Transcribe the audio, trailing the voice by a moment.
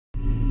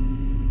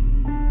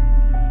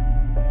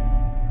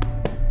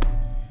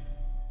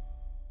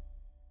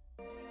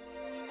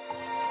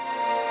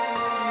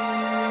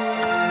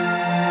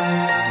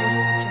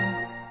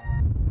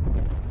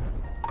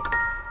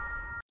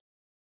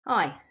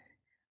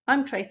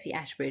I'm Tracy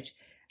Ashbridge,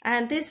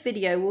 and this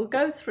video will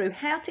go through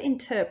how to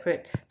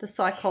interpret the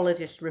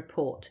psychologist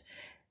report.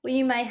 Well,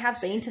 you may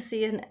have been to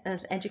see an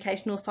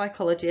educational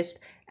psychologist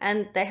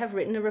and they have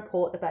written a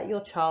report about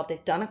your child.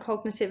 They've done a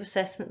cognitive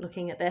assessment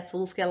looking at their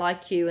full-scale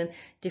IQ and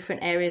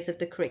different areas of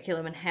the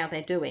curriculum and how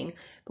they're doing.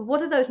 But what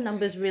do those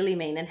numbers really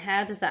mean, and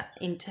how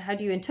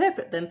do you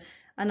interpret them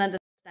and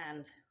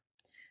understand?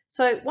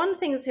 So one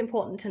thing that's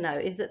important to know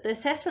is that the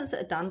assessments that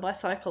are done by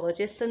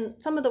psychologists,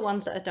 and some of the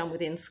ones that are done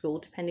within school,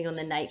 depending on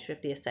the nature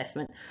of the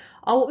assessment,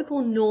 are what we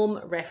call norm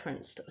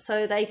referenced.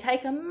 So they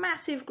take a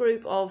massive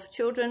group of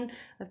children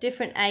of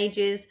different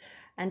ages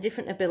and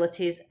different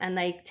abilities, and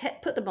they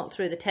put them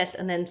through the test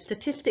and then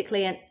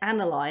statistically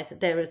analyze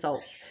their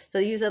results.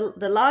 So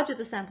the larger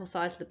the sample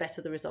size, the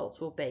better the results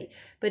will be.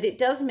 But it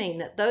does mean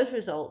that those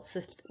results,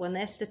 when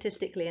they're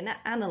statistically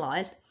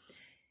analyzed,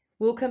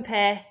 will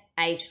compare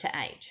age to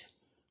age,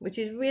 which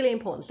is really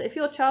important. So if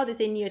your child is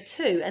in year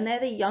 2 and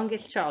they're the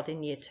youngest child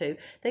in year 2,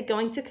 they're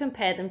going to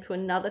compare them to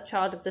another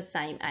child of the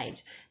same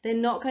age. They're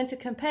not going to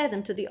compare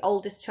them to the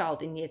oldest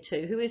child in year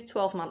 2, who is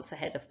 12 months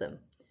ahead of them.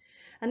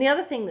 And the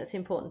other thing that's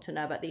important to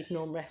know about these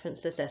norm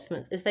referenced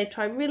assessments is they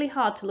try really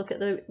hard to look at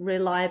the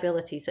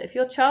reliability. So if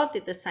your child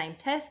did the same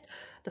test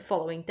the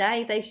following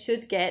day, they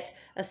should get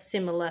a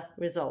similar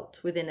result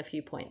within a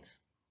few points.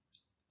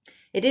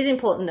 It is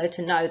important, though,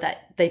 to know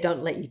that they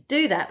don't let you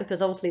do that,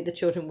 because obviously the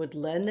children would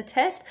learn the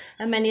test,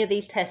 and many of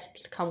these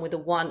tests come with a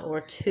 1 or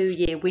a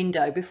 2-year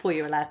window before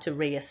you're allowed to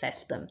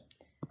reassess them.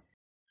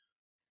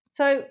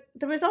 So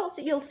the results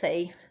that you'll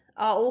see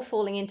are all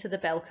falling into the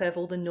bell curve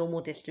or the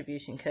normal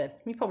distribution curve.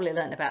 You probably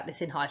learned about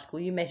this in high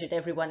school. You measured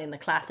everyone in the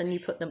class and you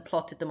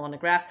plotted them on a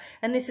graph,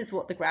 and this is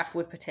what the graph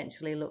would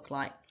potentially look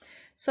like.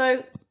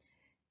 So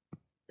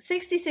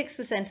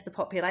 66% of the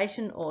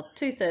population, or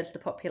 2/3 of the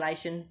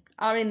population,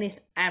 are in this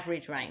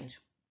average range.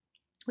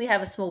 We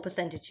have a small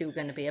percentage who are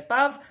going to be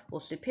above or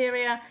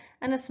superior,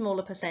 and a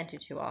smaller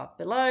percentage who are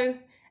below,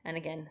 and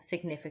again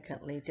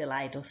significantly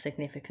delayed or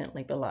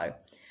significantly below.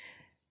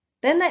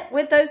 Then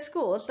with those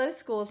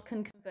scores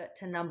can convert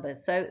to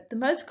numbers. So the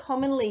most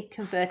commonly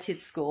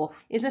converted score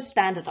is a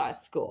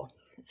standardized score.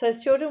 So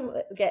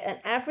children get an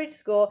average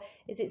score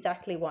is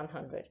exactly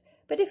 100.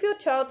 But if your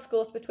child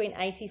scores between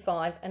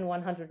 85 and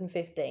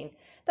 115,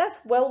 that's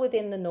well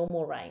within the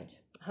normal range.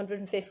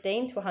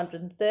 115 to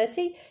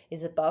 130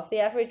 is above the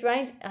average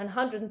range, and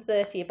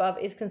 130 above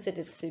is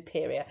considered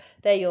superior.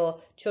 They're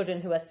your children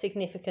who are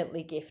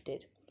significantly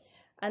gifted.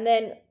 And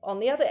then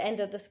on the other end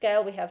of the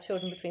scale, we have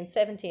children between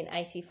 70 and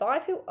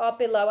 85 who are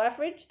below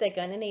average. They're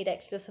going to need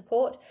extra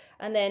support.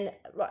 And then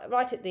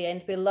right at the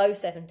end, below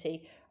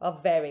 70 are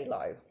very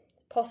low,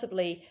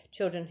 possibly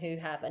children who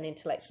have an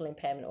intellectual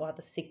impairment or have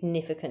a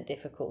significant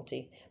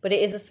difficulty, but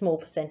it is a small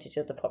percentage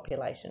of the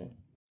population.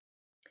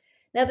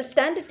 Now, the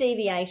standard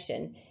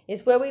deviation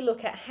is where we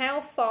look at how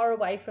far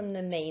away from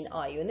the mean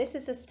are you, and this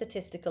is a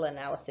statistical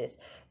analysis,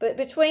 but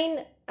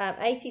between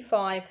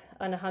 85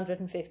 and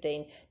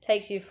 115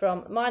 takes you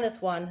from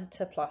 -1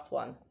 to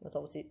 +1. That's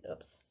obviously,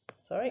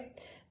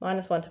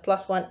 -1 to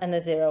 +1, and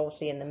a 0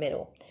 obviously in the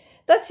middle.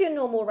 That's your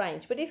normal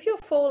range, but if you're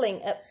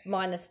falling at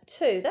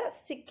 -2, that's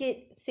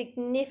statistically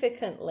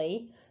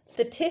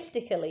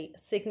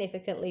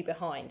significantly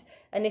behind.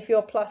 And if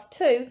you're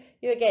 +2,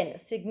 you're again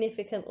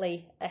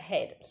significantly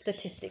ahead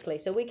statistically.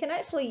 So we can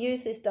actually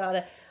use this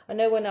data. I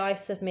know when I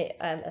submit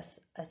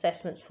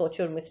assessments for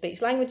children with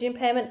speech language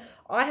impairment,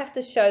 I have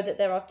to show that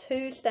there are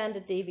 2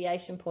 standard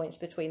deviation points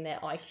between their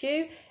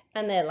IQ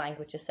and their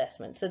language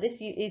assessment. So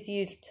this is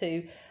used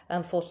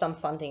for some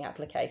funding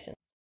applications.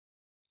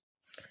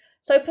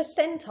 So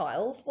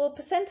percentiles, well,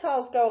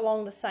 percentiles go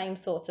along the same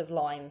sort of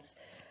lines,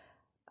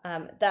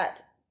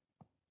 that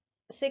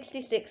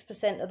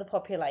 66% of the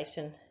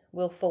population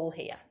will fall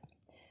here.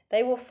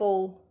 They will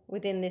fall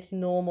within this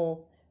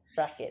normal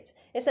bracket.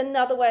 It's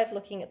another way of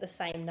looking at the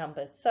same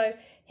numbers. So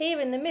here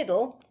in the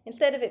middle,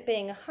 instead of it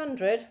being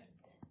 100,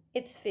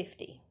 it's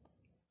 50.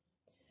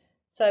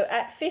 So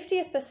at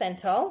 50th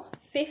percentile,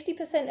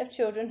 50% of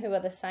children who are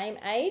the same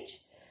age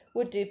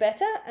would do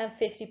better, and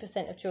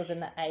 50% of children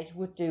that age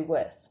would do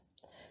worse.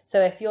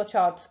 So if your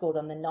child scored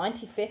on the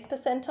 95th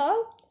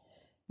percentile,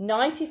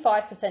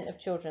 95% of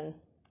children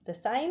the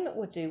same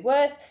would do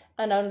worse,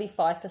 and only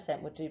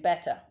 5% would do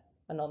better.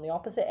 And on the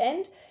opposite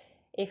end,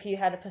 if you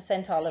had a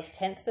percentile of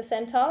 10th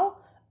percentile,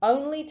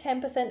 only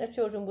 10% of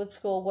children would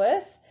score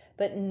worse,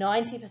 but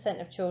 90%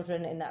 of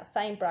children in that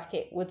same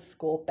bracket would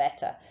score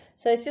better.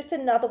 So it's just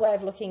another way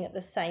of looking at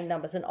the same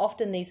numbers, and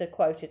often these are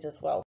quoted as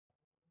well.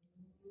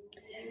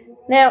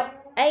 Now,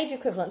 age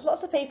equivalents.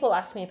 Lots of people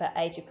ask me about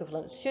age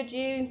equivalents. Should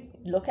you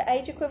look at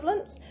age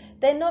equivalents?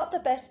 They're not the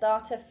best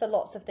data for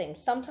lots of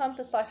things. Sometimes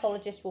the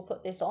psychologist will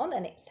put this on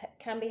and it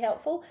can be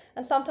helpful,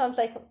 and sometimes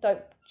they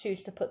don't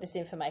choose to put this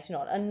information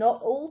on, and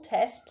not all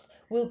tests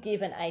will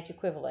give an age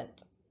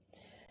equivalent.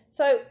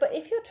 But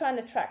if you're trying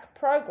to track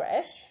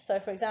progress, so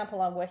for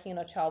example, I'm working on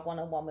a child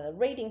one-on-one with a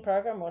reading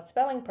program or a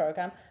spelling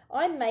program,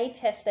 I may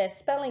test their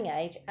spelling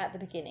age at the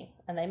beginning,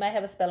 and they may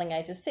have a spelling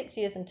age of 6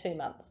 years and 2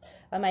 months.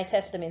 I may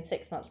test them in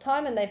 6 months'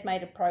 time, and they've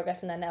made a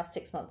progress, and they're now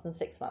 6 months and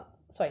 6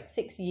 months. Sorry,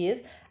 6 years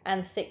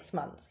and 6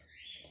 months.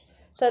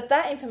 So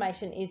that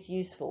information is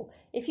useful.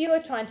 If you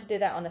are trying to do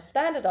that on a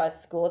standardized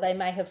score, they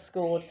may have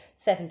scored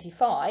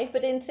 75,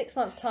 but in 6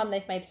 months' time,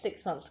 they've made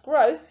 6 months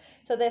growth,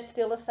 so there's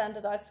still a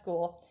standardized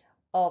score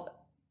of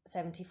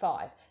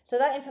 75. So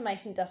that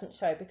information doesn't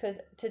show, because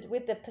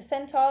with the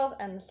percentiles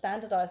and the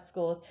standardized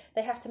scores,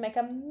 they have to make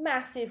a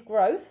massive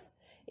growth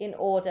in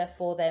order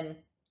for them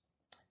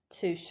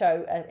to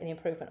show an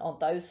improvement on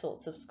those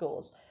sorts of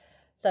scores.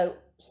 So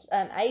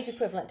age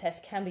equivalent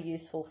tests can be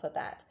useful for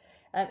that.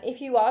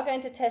 If you are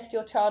going to test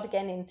your child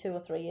again in 2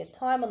 or 3 years'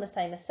 time on the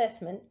same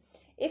assessment,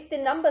 if the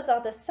numbers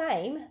are the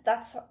same,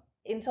 that's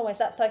in some ways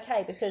that's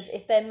okay, because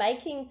if they're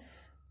making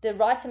the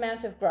right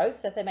amount of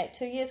growth, so if they make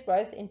 2 years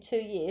growth in 2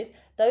 years,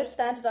 those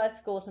standardized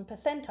scores and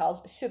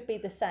percentiles should be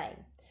the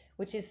same,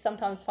 which is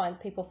sometimes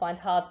people find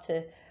hard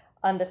to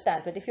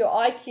understand. But if your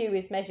IQ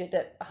is measured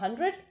at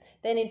 100,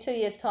 then in 2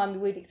 years'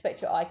 time, we'd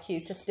expect your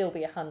IQ to still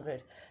be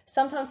 100.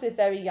 Sometimes with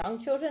very young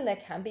children,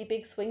 there can be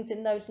big swings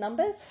in those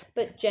numbers,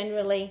 but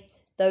generally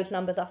those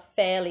numbers are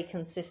fairly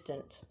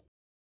consistent.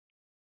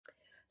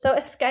 So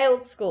a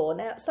scaled score.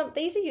 Now,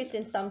 these are used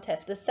in some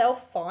tests. The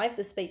SELF-5,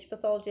 the speech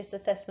pathologist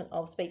assessment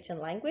of speech and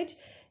language,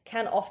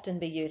 can often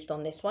be used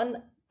on this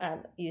one.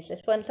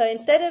 So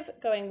instead of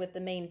going with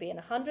the mean being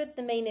 100,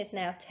 the mean is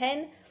now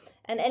 10,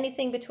 and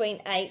anything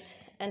between 8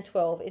 and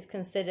 12 is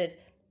considered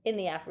in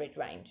the average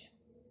range.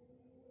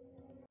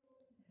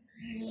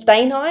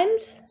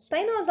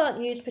 Stanines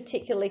aren't used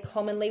particularly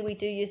commonly. We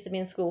do use them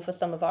in school for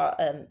some of our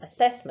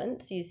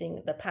assessments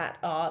using the PAT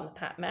Art and the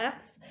PAT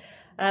Maths.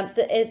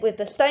 With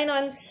the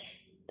Stanines,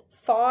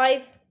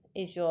 5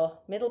 is your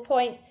middle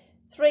point,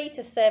 3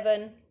 to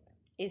 7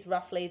 is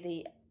roughly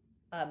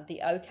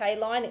the okay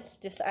line. It's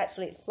just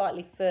actually it's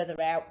slightly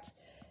further out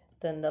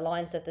than the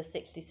lines of the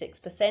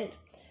 66%.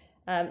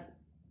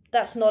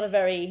 That's not a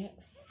very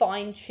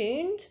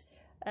fine-tuned.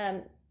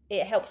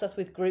 It helps us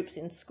with groups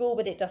in school,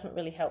 but it doesn't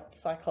really help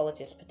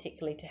psychologists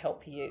particularly to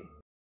help you.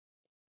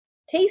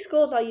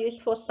 T-scores are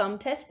used for some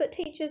tests, but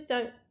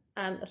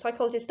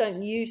psychologists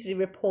don't usually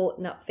report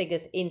nut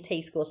figures in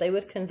T-scores. They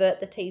would convert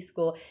the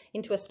T-score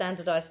into a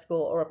standardized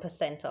score or a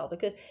percentile,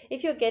 because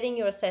if you're getting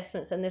your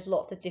assessments and there's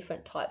lots of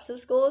different types of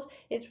scores,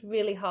 it's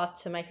really hard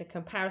to make a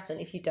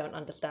comparison if you don't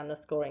understand the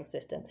scoring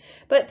system.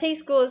 But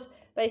T-scores,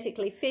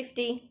 basically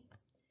 50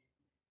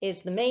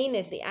 is the mean,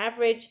 is the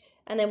average,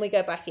 and then we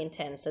go back in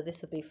 10. So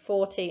this would be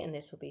 40 and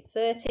this would be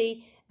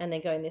 30, and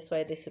then going this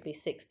way, this would be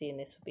 60 and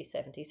this would be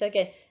 70. So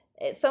again,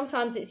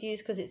 sometimes it's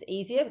used because it's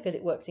easier, because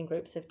it works in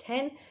groups of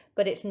 10,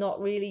 but it's not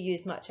really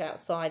used much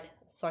outside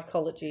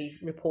psychology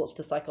reports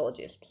to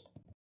psychologists.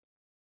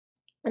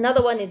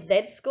 Another one is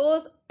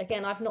Z-scores.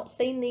 Again, I've not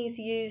seen these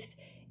used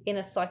in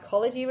a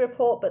psychology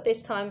report, but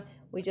this time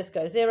we just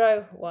go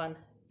 0, 1,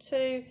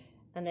 2,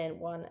 and then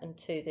 1 and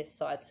 2 this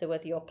side. So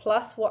whether you're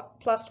plus 1,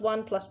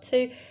 plus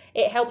 2,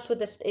 it helps with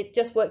this. It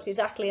just works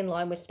exactly in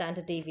line with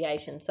standard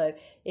deviation. So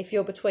if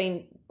you're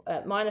between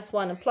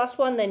 -1 and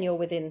 +1, then you're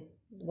within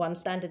 1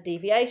 standard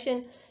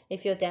deviation.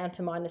 If you're down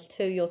to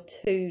 -2, you're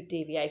 2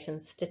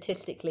 deviations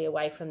statistically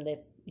away from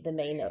the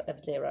mean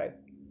of 0.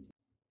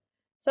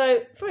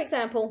 So, for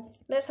example,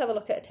 let's have a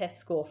look at a test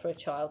score for a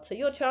child. So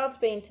your child's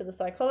been to the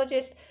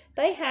psychologist.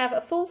 They have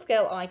a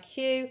full-scale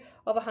IQ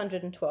of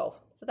 112.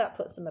 So that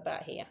puts them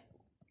about here.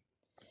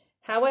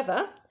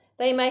 However,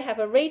 they may have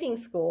a reading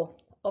score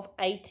of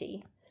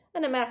 80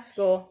 and a math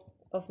score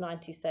of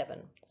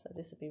 97. So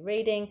this would be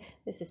reading,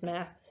 this is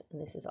maths,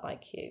 and this is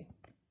IQ.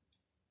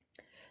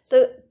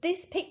 So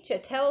this picture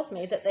tells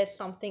me that there's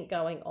something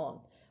going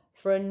on.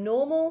 For a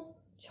normal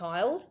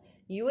child,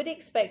 you would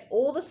expect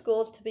all the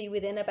scores to be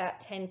within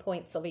about 10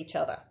 points of each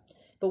other.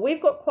 But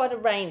we've got quite a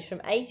range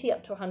from 80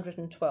 up to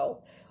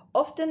 112.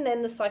 Often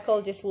then the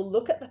psychologist will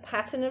look at the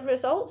pattern of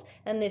results,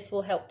 and this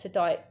will help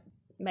to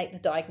make the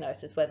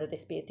diagnosis, whether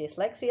this be a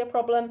dyslexia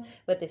problem,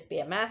 whether this be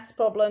a maths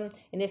problem.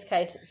 In this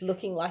case, it's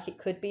looking like it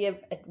could be a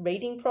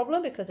reading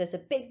problem, because there's a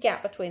big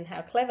gap between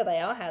how clever they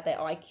are, how their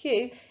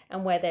IQ,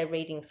 and where their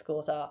reading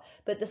scores are.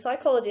 But the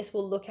psychologist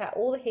will look at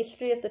all the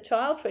history of the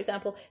child. For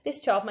example, this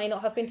child may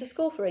not have been to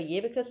school for a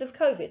year because of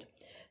COVID.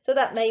 So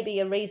that may be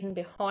a reason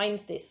behind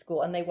this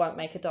score, and they won't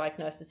make a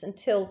diagnosis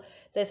until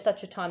there's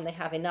such a time they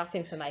have enough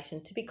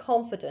information to be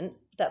confident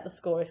that the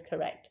score is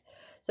correct.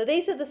 So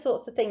these are the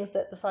sorts of things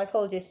that the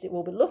psychologist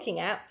will be looking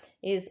at,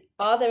 is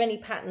are there any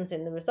patterns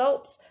in the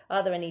results?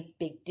 Are there any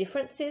big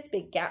differences,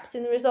 big gaps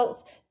in the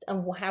results?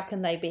 And how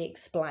can they be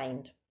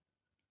explained?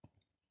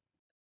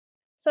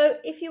 So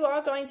if you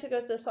are going to go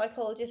to the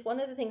psychologist, one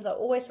of the things I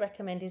always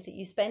recommend is that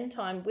you spend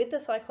time with the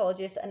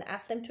psychologist and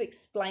ask them to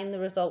explain the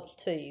results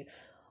to you.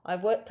 I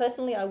work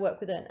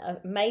with an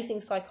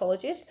amazing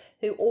psychologist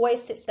who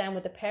always sits down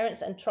with the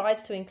parents and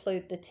tries to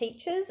include the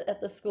teachers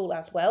at the school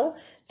as well,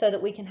 so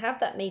that we can have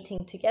that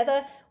meeting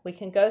together. We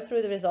can go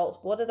through the results.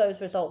 What do those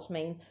results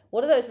mean?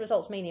 What do those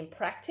results mean in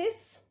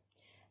practice?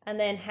 And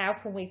then how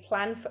can we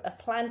plan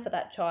for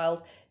that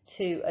child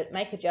to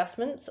make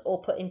adjustments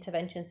or put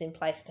interventions in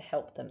place to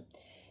help them?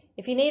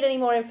 If you need any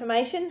more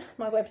information,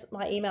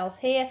 my email's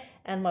here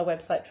and my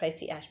website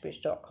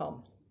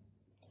tracyashbridge.com.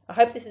 I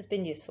hope this has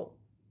been useful.